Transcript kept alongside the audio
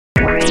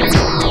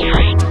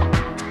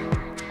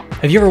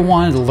Have you ever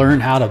wanted to learn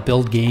how to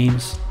build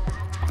games?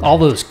 All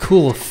those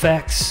cool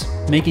effects,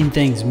 making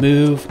things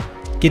move,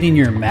 getting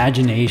your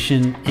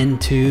imagination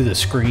into the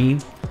screen?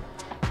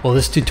 Well,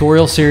 this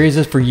tutorial series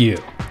is for you.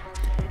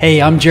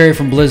 Hey, I'm Jerry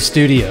from Bliz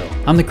Studio.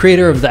 I'm the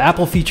creator of the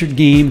Apple-featured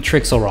game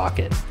Trixel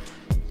Rocket.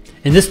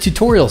 In this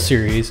tutorial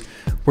series,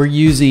 we're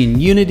using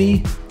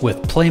Unity with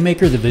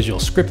Playmaker, the visual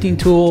scripting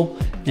tool,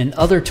 and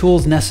other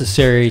tools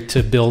necessary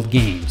to build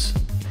games.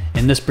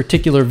 In this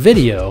particular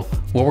video,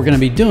 what we're going to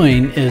be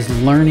doing is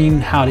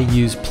learning how to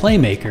use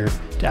Playmaker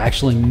to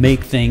actually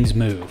make things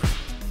move.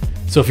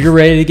 So if you're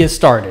ready to get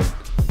started,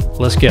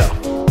 let's go.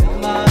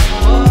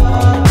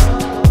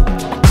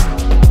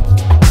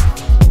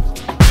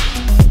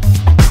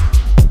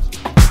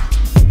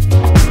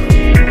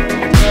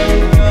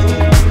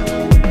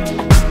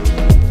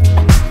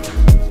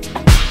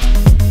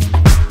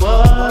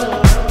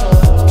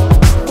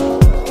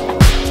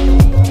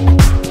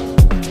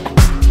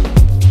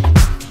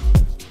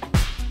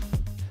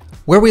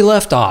 Where we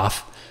left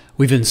off,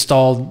 we've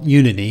installed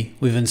Unity,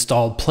 we've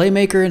installed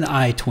Playmaker and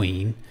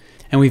iTween,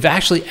 and we've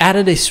actually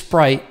added a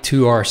sprite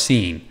to our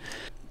scene.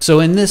 So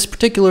in this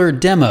particular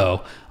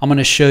demo, I'm going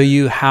to show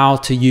you how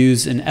to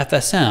use an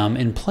FSM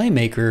in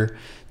Playmaker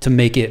to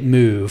make it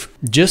move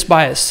just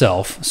by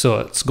itself. So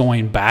it's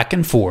going back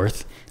and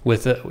forth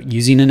with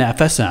using an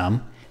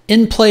FSM.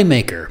 In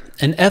Playmaker,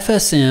 an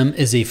FSM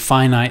is a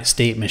finite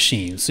state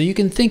machine. So you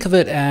can think of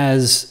it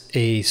as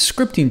a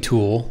scripting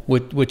tool,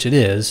 which it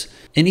is.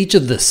 In each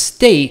of the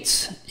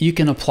states, you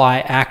can apply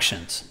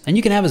actions, and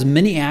you can have as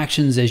many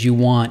actions as you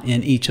want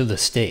in each of the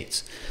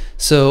states.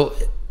 So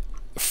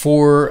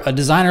for a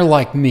designer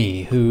like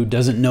me who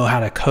doesn't know how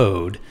to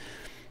code,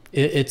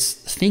 it's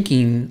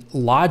thinking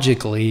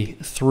logically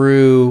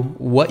through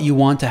what you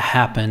want to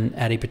happen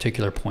at a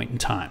particular point in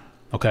time.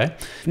 Okay.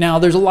 Now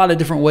there's a lot of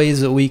different ways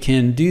that we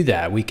can do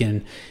that. We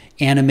can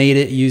animate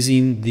it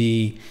using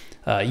the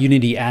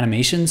Unity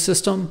animation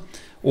system,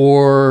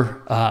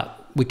 or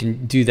we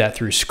can do that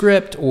through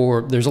script,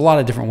 or there's a lot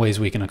of different ways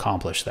we can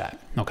accomplish that.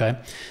 Okay.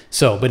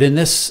 So, but in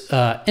this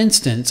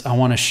instance, I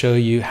want to show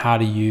you how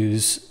to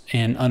use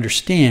and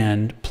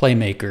understand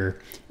Playmaker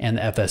and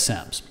the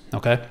FSMs.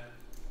 Okay.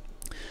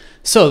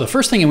 So the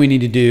first thing we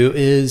need to do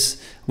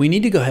is we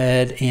need to go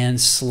ahead and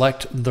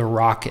select the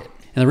rocket.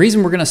 And the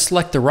reason we're going to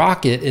select the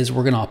rocket is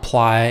we're going to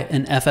apply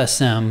an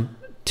FSM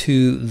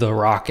to the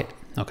rocket.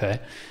 Okay.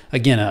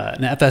 Again,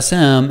 an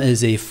FSM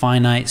is a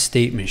finite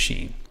state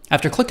machine.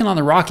 After clicking on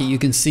the rocket, you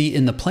can see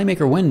in the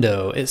Playmaker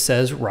window, it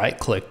says right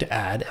click to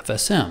add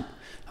FSM.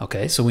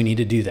 Okay, so we need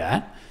to do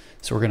that.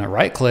 So we're going to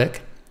right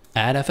click,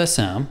 add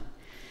FSM.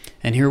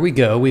 And here we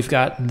go. We've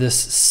got this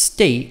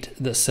state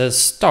that says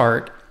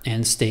start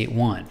and state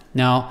 1.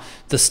 Now,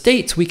 the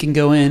states, we can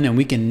go in and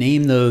we can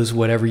name those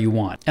whatever you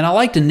want. And I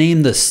like to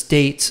name the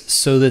states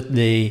so that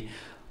they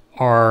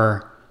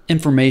are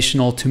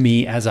informational to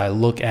me as I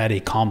look at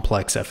a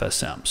complex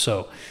FSM.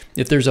 So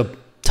if there's a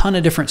ton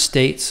of different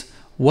states,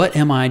 what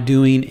am I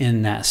doing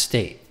in that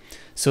state?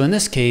 So in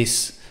this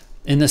case,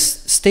 in this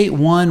state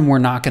 1, we're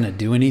not going to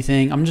do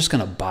anything. I'm just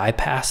going to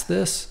bypass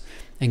this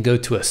and go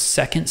to a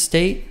second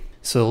state.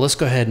 So let's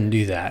go ahead and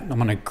do that. I'm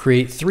going to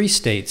create 3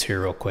 states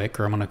here real quick,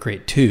 or I'm going to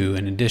create 2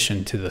 in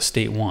addition to the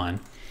state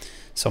 1.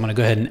 So I'm going to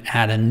go ahead and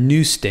add a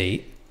new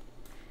state,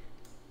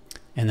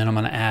 and then I'm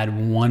going to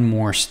add one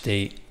more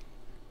state.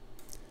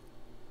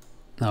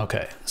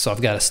 Okay, so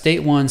I've got a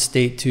state 1,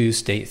 state 2,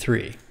 state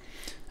 3.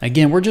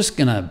 Again, we're just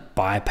going to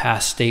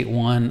bypass state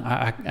 1.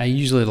 I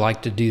usually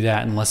like to do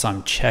that unless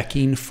I'm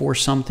checking for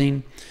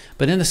something.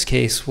 But in this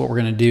case, what we're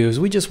going to do is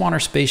we just want our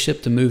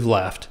spaceship to move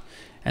left,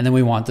 and then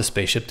we want the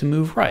spaceship to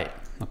move right.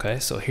 Okay,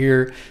 so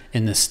here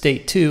in the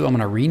state 2, I'm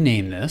going to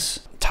rename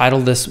this,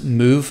 title this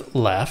move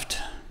left.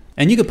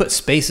 And you can put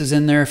spaces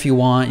in there if you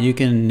want. You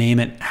can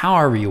name it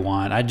however you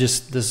want.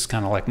 This is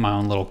kind of like my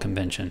own little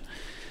convention.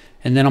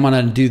 And then I'm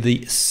going to do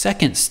the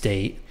second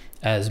state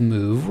as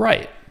move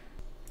right.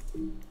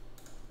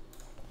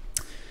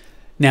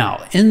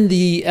 Now, in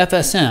the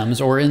FSMs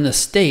or in the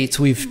states,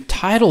 we've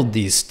titled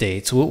these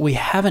states. We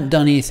haven't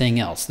done anything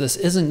else. This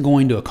isn't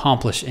going to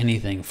accomplish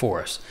anything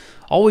for us.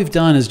 All we've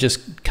done is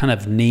just kind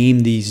of name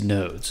these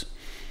nodes.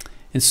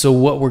 And so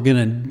what we're going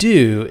to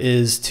do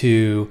is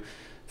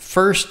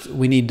first,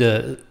 we need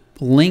to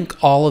link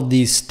all of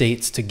these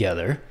states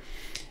together.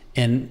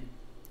 And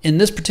in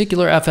this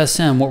particular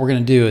FSM, what we're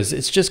going to do is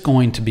it's just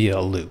going to be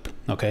a loop.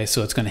 Okay,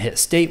 so it's going to hit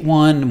state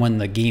 1 when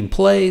the game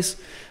plays.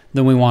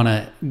 Then we want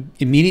to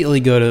immediately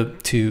go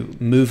to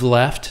move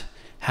left,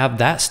 have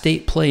that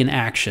state play in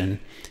action,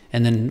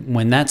 and then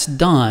when that's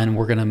done,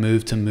 we're going to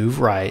move to move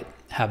right,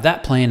 have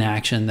that play in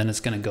action, then it's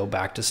going to go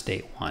back to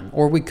state 1.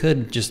 Or we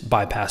could just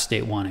bypass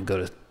state 1 and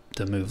go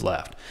to move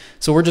left.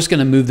 So we're just going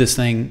to move this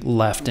thing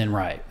left and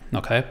right.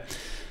 Okay,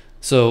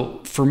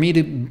 so for me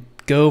to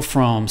go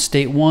from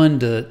state 1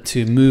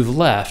 to move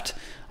left,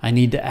 I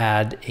need to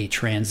add a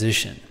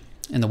transition.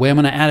 And the way I'm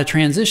going to add a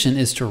transition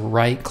is to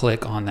right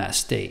click on that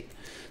state.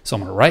 So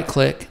I'm going to right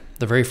click.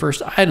 The very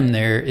first item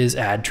there is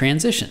add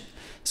transition.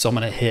 So I'm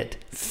going to hit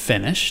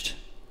finished.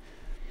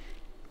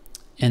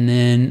 And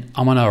then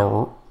I'm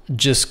gonna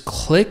just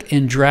click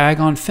and drag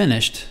on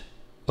finished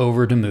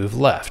over to move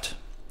left,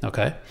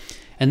 okay?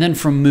 And then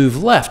from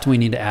move left, we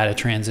need to add a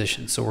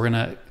transition. So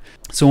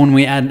when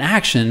we add an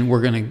action,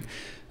 we're gonna,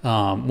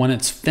 when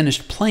it's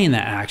finished playing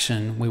that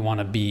action, we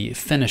wanna be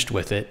finished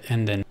with it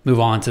and then move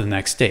on to the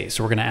next state.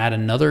 So we're gonna add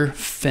another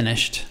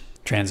finished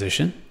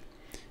transition,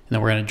 and then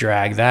we're gonna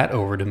drag that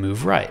over to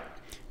move right.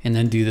 And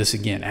then do this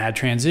again, add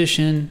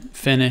transition,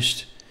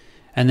 finished,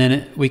 and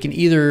then we can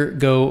either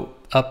go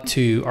up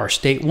to our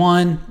state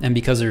 1, and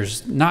because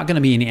there's not going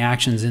to be any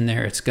actions in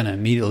there, it's going to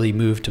immediately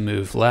move to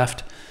move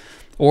left,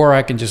 or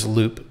I can just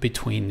loop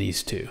between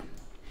these two.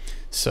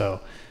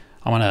 So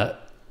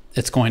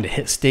it's going to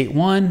hit state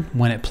 1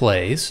 when it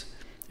plays,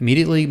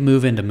 immediately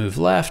move into move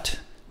left.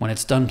 When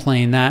it's done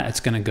playing that,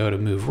 it's going to go to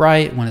move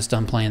right. When it's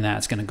done playing that,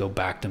 it's going to go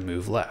back to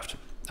move left.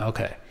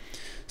 Okay.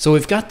 So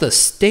we've got the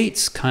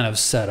states kind of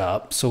set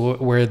up so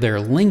where they're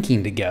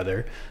linking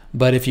together.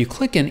 But if you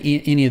click in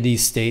any of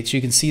these states,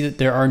 you can see that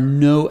there are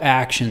no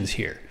actions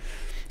here.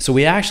 So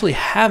we actually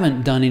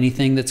haven't done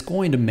anything that's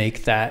going to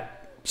make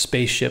that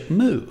spaceship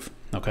move,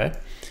 okay?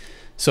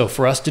 So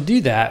for us to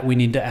do that, we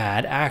need to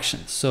add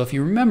actions. So if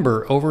you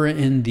remember, over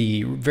in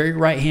the very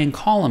right-hand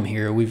column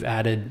here, we've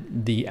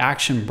added the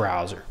action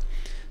browser.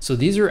 So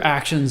these are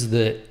actions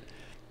that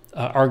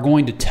are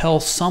going to tell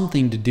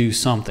something to do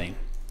something.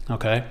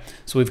 Okay,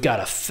 so we've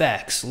got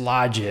effects,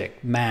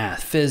 logic,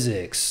 math,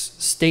 physics,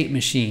 state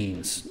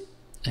machines,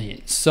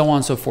 so on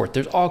and so forth.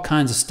 There's all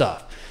kinds of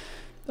stuff.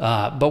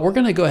 But we're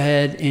going to go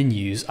ahead and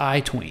use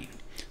iTween.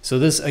 So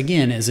this,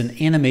 again, is an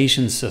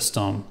animation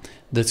system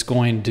that's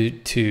going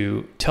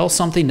to tell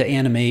something to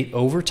animate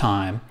over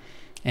time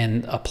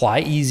and apply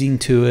easing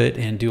to it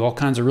and do all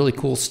kinds of really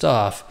cool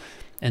stuff.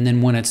 And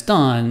then when it's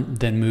done,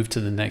 then move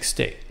to the next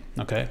state.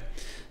 Okay,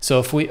 so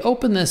if we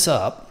open this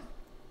up,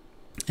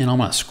 and I'm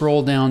going to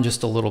scroll down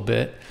just a little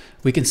bit,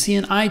 we can see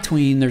in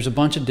iTween there's a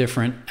bunch of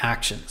different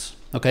actions.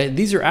 Okay,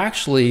 these are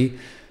actually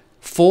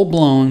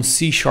full-blown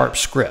C#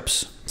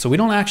 scripts. So we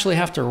don't actually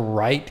have to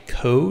write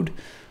code.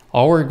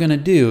 All we're going to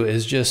do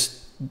is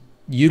just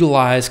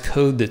utilize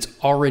code that's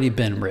already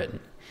been written.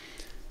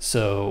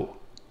 So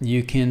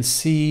you can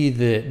see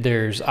that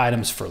there's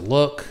items for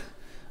look,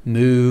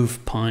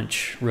 move,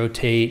 punch,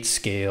 rotate,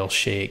 scale,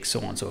 shake, so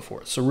on and so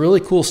forth. So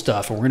really cool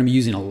stuff. And we're going to be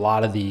using a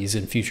lot of these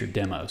in future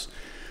demos.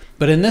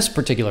 But in this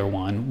particular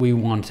one, we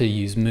want to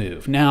use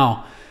move.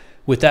 Now,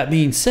 with that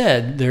being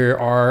said, there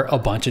are a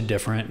bunch of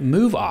different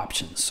move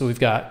options. So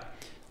we've got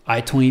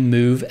iTween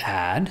move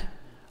add,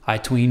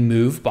 iTween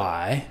move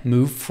by,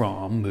 move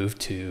from, move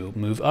to,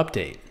 move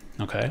update.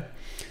 Okay.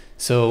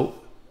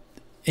 So,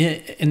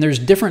 and there's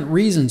different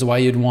reasons why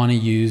you'd want to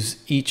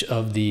use each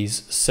of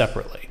these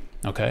separately.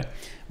 Okay.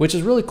 Which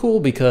is really cool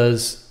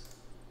because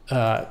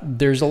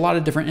there's a lot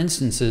of different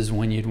instances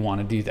when you'd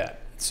want to do that.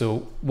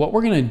 So what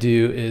we're going to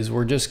do is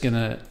we're just going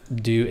to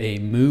do a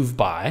move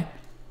by,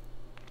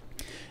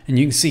 and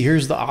you can see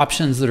here's the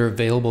options that are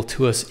available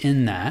to us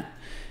in that.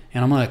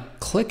 And I'm going to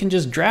click and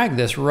just drag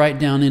this right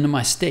down into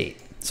my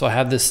state. So I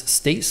have this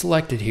state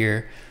selected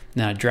here.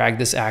 Now I drag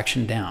this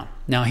action down.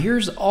 Now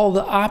here's all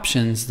the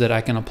options that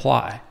I can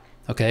apply.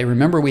 Okay,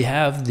 remember we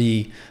have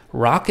the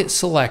rocket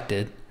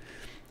selected.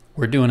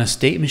 We're doing a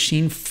state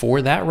machine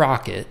for that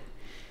rocket.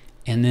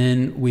 And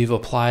then we've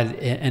applied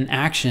an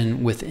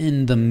action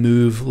within the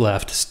move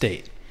left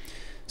state.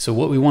 So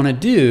what we want to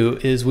do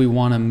is we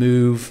want to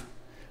move,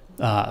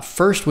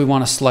 first we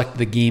want to select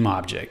the game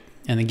object.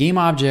 And the game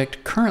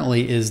object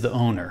currently is the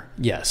owner.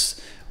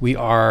 Yes, we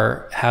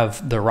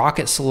have the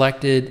rocket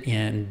selected,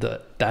 and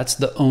that's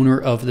the owner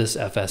of this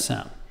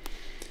FSM.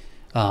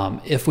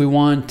 If we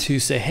want to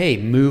say, hey,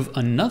 move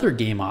another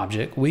game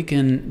object, we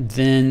can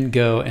then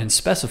go and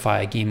specify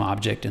a game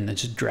object and then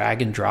just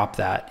drag and drop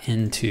that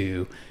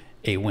into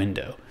a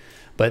window.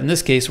 But in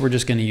this case, we're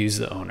just going to use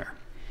the owner.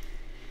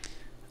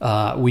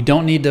 We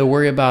don't need to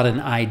worry about an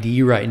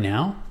ID right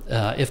now.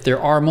 If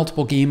there are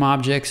multiple game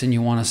objects and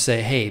you want to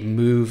say, hey,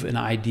 move an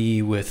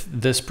ID with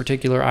this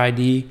particular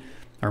ID,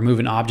 or move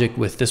an object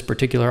with this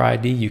particular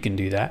ID, you can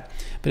do that.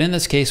 But in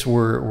this case,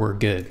 we're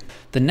good.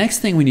 The next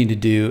thing we need to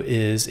do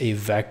is a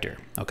vector.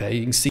 Okay,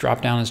 you can see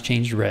drop down has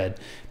changed red.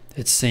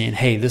 It's saying,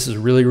 hey, this is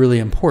really, really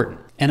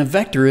important. And a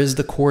vector is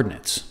the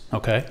coordinates.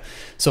 Okay,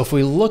 so if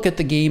we look at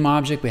the game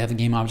object, we have the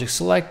game object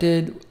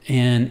selected,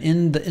 and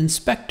in the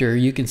inspector,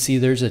 you can see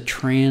there's a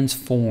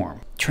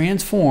transform.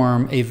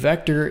 Transform, a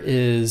vector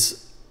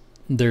is,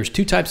 there's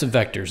two types of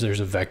vectors. There's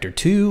a vector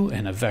 2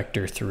 and a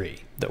vector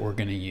 3 that we're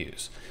going to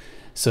use.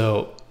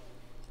 So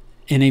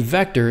in a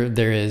vector,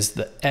 there is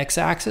the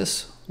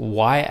x-axis,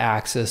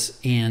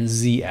 y-axis, and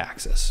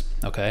z-axis.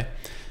 Okay,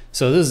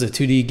 so this is a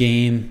 2D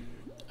game,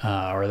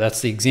 or that's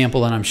the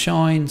example that I'm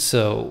showing.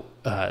 So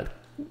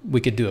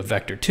we could do a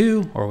vector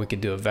 2 or we could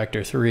do a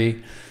vector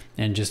 3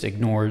 and just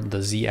ignore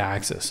the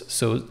z-axis.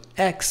 So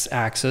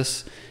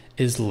x-axis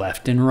is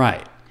left and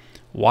right.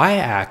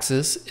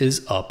 Y-axis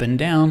is up and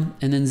down,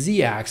 and then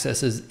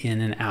z-axis is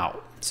in and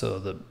out. So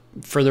the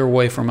further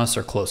away from us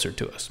or closer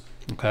to us.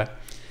 Okay.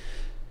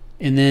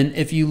 And then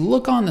if you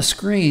look on the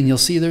screen, you'll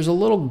see there's a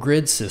little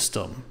grid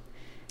system.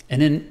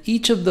 And in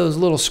each of those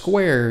little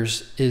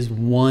squares is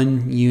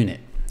 1 unit,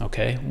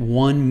 okay?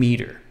 1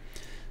 meter.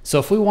 So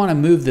if we want to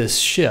move this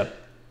ship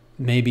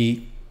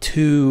maybe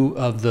 2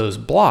 of those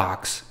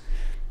blocks,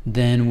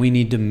 then we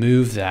need to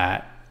move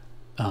that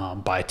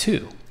by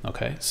 2,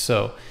 okay?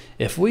 So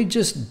if we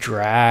just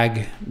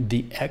drag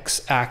the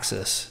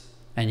x-axis,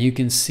 and you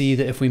can see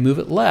that if we move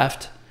it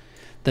left,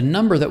 the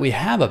number that we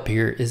have up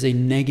here is a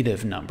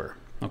negative number,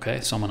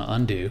 okay? So I'm going to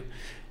undo.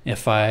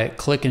 If I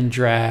click and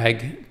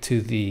drag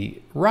to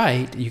the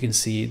right, you can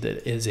see that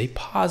it is a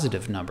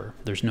positive number.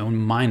 There's no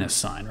minus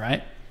sign,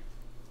 right?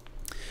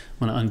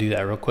 I'm going to undo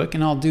that real quick,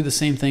 and I'll do the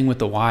same thing with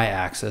the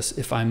y-axis.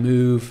 If I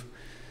move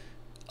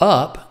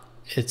up,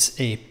 it's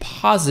a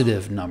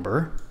positive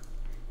number,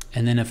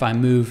 and then if I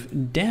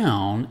move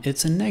down,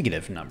 it's a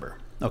negative number,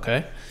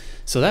 okay?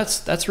 So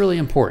that's really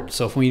important.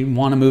 So if we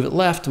want to move it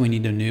left, we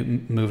need to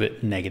move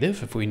it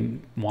negative. If we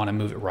want to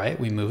move it right,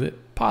 we move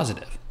it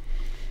positive.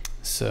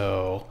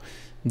 So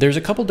there's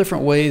a couple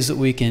different ways that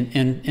we can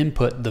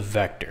input the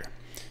vector.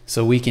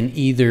 So we can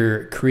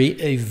either create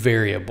a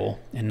variable,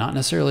 and not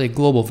necessarily a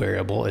global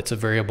variable, it's a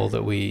variable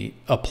that we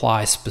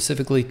apply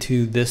specifically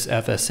to this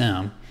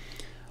FSM,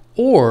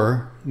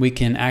 or we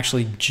can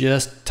actually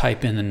just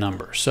type in the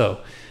number.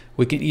 So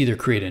we can either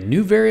create a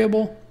new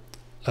variable,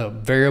 a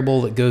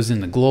variable that goes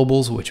in the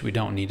globals, which we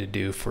don't need to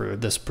do for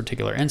this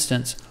particular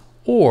instance,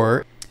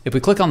 or if we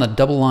click on the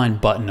double line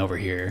button over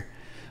here,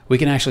 we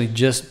can actually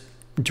just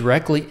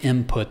directly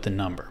input the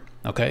number,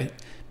 okay?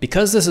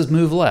 Because this is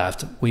move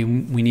left, we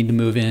need to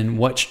move in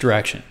which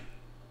direction?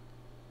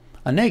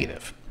 A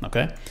negative,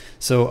 okay?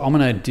 So I'm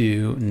gonna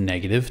do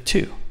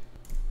 -2.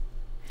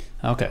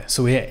 Okay,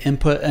 so we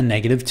input a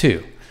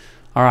 -2.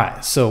 All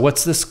right, so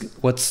what's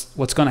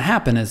going to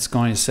happen is it's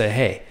going to say,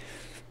 hey,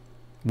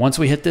 once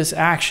we hit this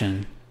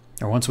action,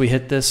 or once we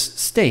hit this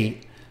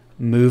state,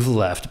 move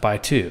left by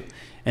 2.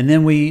 And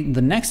then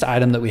the next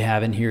item that we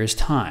have in here is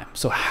time.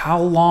 So how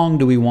long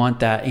do we want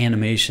that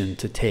animation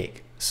to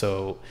take?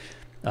 So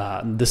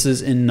this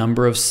is in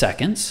number of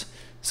seconds.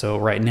 So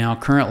right now,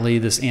 currently,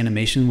 this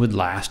animation would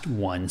last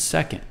 1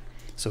 second.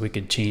 So we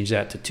could change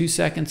that to 2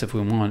 seconds if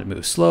we wanted to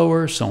move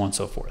slower, so on and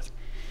so forth.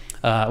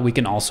 We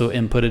can also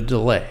input a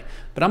delay,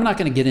 but I'm not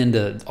going to get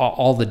into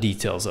all the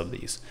details of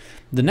these.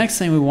 The next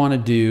thing we want to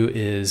do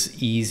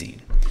is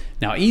easing.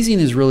 Now, easing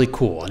is really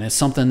cool, and it's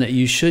something that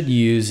you should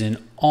use in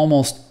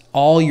almost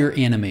all your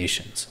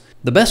animations.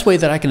 The best way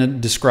that I can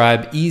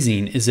describe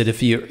easing is that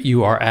if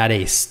you are at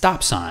a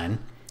stop sign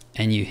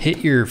and you hit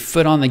your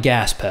foot on the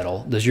gas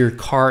pedal, does your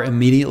car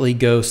immediately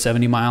go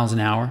 70 miles an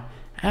hour?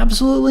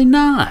 Absolutely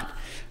not,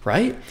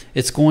 right?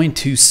 It's going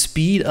to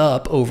speed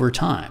up over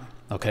time,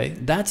 okay?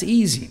 That's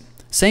easing.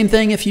 Same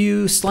thing if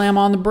you slam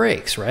on the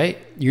brakes, right?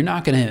 You're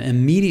not going to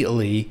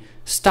immediately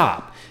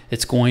stop.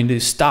 It's going to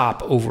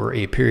stop over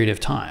a period of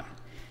time.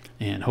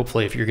 And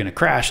hopefully if you're going to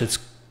crash, it's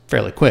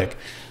fairly quick.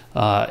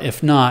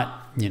 If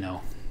not, you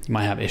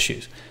might have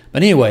issues.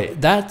 But anyway,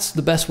 that's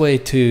the best way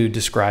to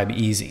describe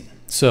easing.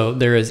 So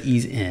there is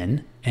ease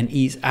in and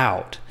ease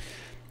out.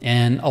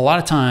 And a lot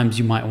of times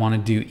you might want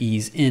to do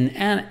ease in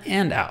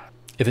and out.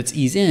 If it's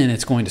ease in,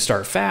 it's going to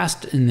start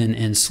fast and then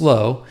end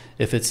slow.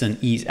 If it's an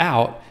ease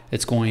out,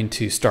 it's going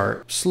to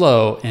start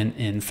slow and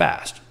end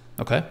fast,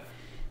 okay?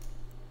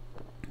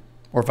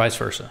 Or vice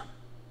versa.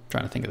 I'm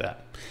trying to think of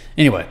that.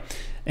 Anyway,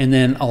 and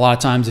then a lot of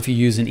times if you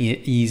use an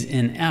ease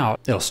in out,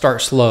 it'll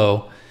start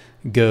slow,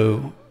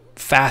 go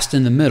fast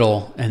in the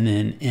middle, and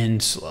then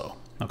end slow,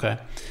 okay?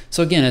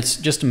 So again, it's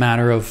just a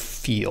matter of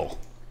feel.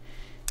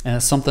 And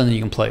it's something that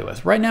you can play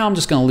with. Right now, I'm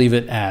just gonna leave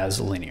it as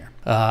linear.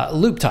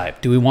 Loop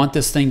type, do we want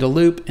this thing to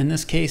loop? In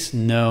this case,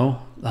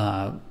 no.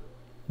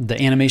 The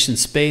animation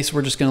space,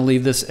 we're just gonna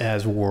leave this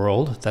as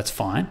world, that's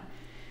fine.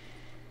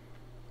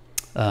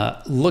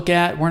 Look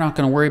at, we're not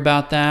gonna worry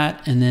about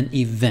that. And then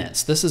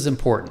events, this is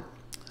important.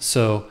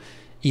 So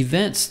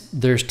events,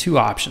 there's 2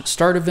 options,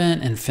 start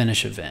event and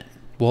finish event.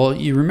 Well,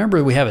 you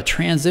remember we have a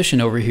transition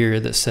over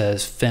here that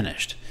says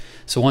finished.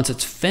 So once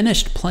it's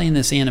finished playing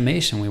this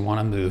animation, we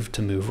wanna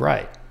move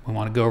right. We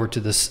wanna go over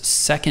to this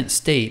second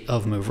state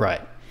of move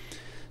right.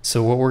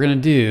 So what we're gonna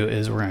do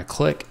is we're gonna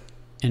click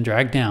and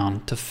drag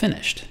down to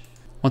finished.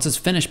 Once it's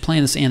finished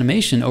playing this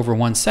animation over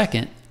 1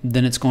 second,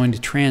 then it's going to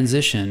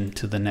transition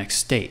to the next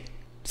state.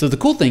 So the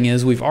cool thing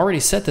is we've already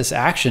set this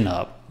action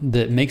up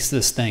that makes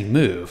this thing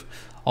move.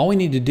 All we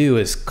need to do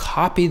is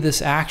copy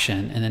this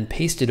action and then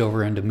paste it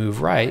over into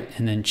move right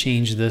and then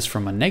change this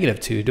from a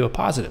 -2 to a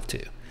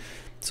 +2.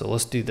 So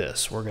let's do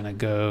this. We're gonna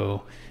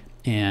go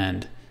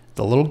and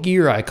the little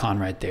gear icon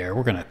right there,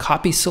 we're gonna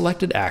copy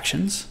selected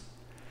actions.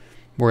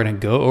 We're gonna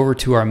go over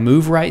to our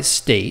move right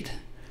state,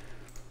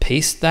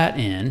 paste that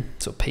in,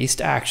 so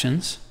paste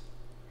actions,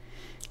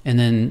 and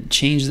then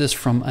change this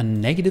from a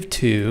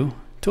 -2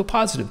 to a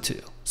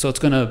 +2. So it's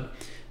gonna,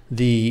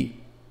 the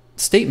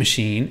state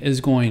machine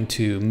is going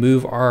to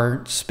move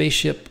our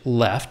spaceship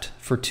left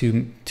for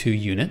two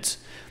units.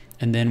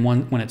 And then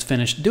when it's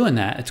finished doing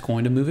that, it's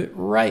going to move it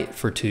right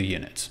for 2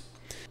 units.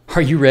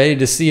 Are you ready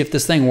to see if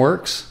this thing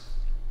works?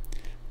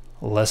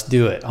 Let's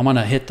do it. I'm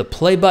gonna hit the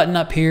play button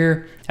up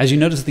here. As you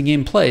notice the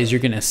game plays,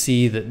 you're gonna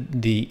see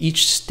that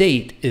each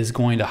state is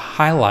going to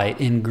highlight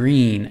in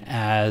green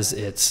as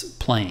it's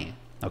playing,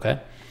 okay?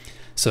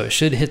 So it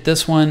should hit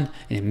this one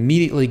and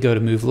immediately go to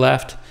move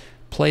left,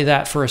 play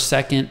that for a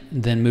second,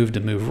 then move to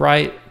move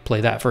right,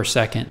 play that for a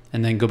second,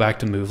 and then go back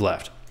to move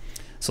left.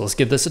 So let's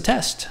give this a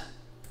test.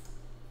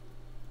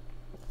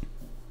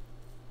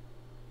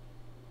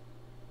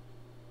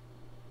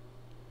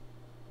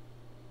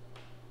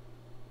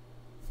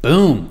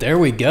 Boom, there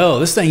we go.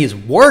 This thing is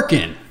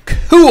working.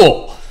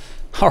 Cool.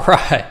 All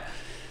right.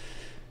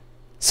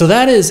 So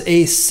that is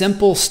a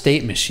simple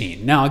state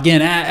machine. Now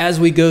again, as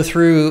we go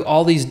through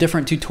all these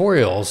different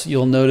tutorials,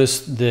 you'll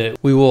notice that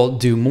we will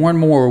do more and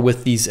more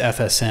with these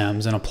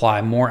FSMs and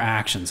apply more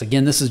actions.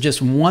 Again, this is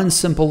just one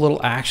simple little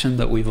action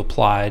that we've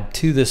applied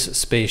to this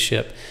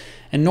spaceship.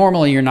 And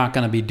normally you're not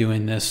going to be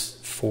doing this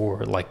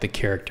for like the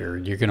character.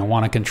 You're going to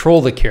want to control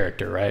the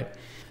character, right?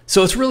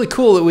 So it's really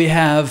cool that we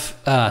have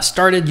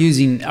started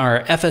using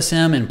our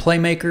FSM in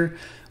Playmaker.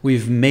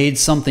 We've made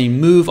something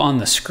move on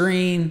the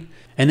screen.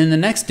 And in the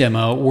next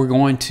demo, we're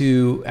going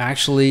to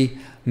actually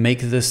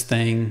make this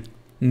thing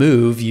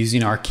move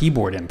using our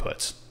keyboard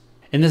inputs.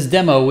 In this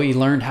demo, we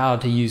learned how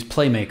to use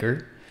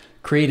Playmaker,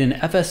 create an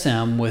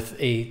FSM with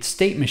a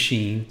state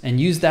machine, and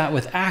use that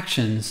with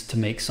actions to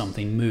make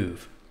something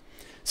move.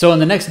 So in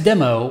the next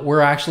demo,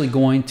 we're actually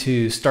going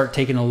to start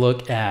taking a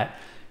look at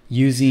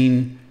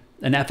using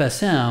an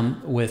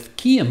FSM with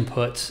key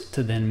inputs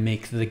to then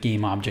make the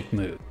game object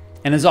move.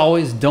 And as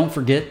always, don't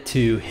forget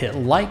to hit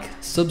like,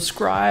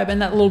 subscribe,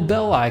 and that little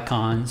bell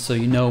icon so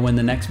you know when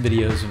the next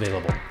video is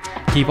available.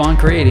 Keep on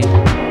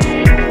creating.